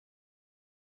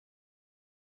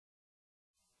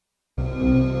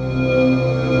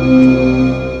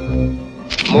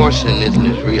Morrison isn't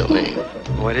his real name.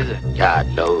 What is it? God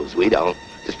knows, we don't.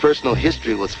 His personal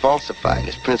history was falsified and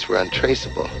his prints were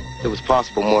untraceable. It was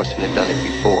possible Morrison had done it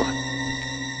before.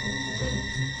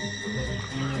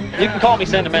 You can call me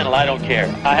sentimental, I don't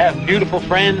care. I have beautiful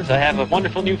friends, I have a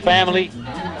wonderful new family.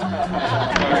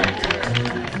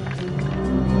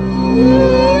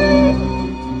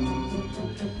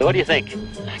 So what do you think?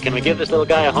 Can we give this little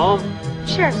guy a home?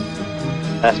 Sure.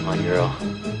 That's my girl.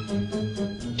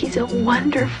 He's a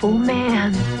wonderful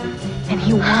man, and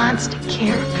he wants to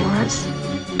care for us.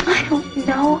 I don't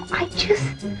know.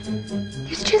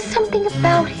 There's just something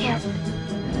about him.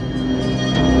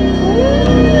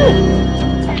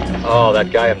 Oh, that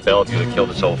guy in Bellevue that killed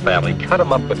his whole family. Cut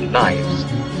him up with knives.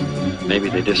 Maybe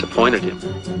they disappointed him.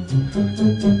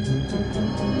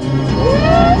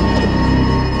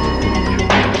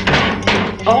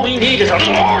 All we need is a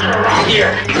lawyer around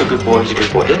here. You're a good boy. He's a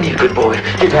good boy. Isn't he a good boy?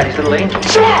 Your daddy's little angel.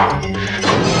 Sure!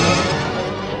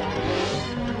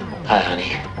 Hi,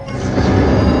 honey.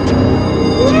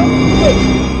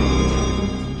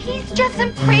 He's just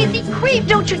some crazy creep.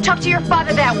 Don't you talk to your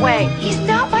father that way. He's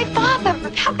not my father.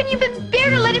 How can you even bear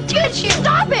to let him touch you?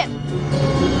 Stop it!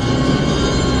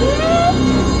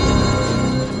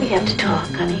 We have to talk,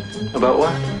 honey. About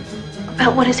what?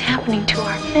 About what is happening to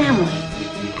our family.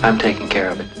 I'm taking care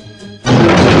of it.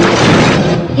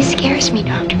 He scares me,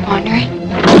 Dr. Pondering.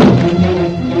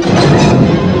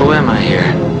 Who am I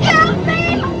here? Help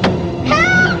me!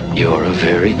 Help! You're a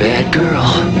very bad girl.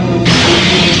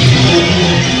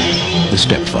 The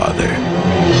Stepfather.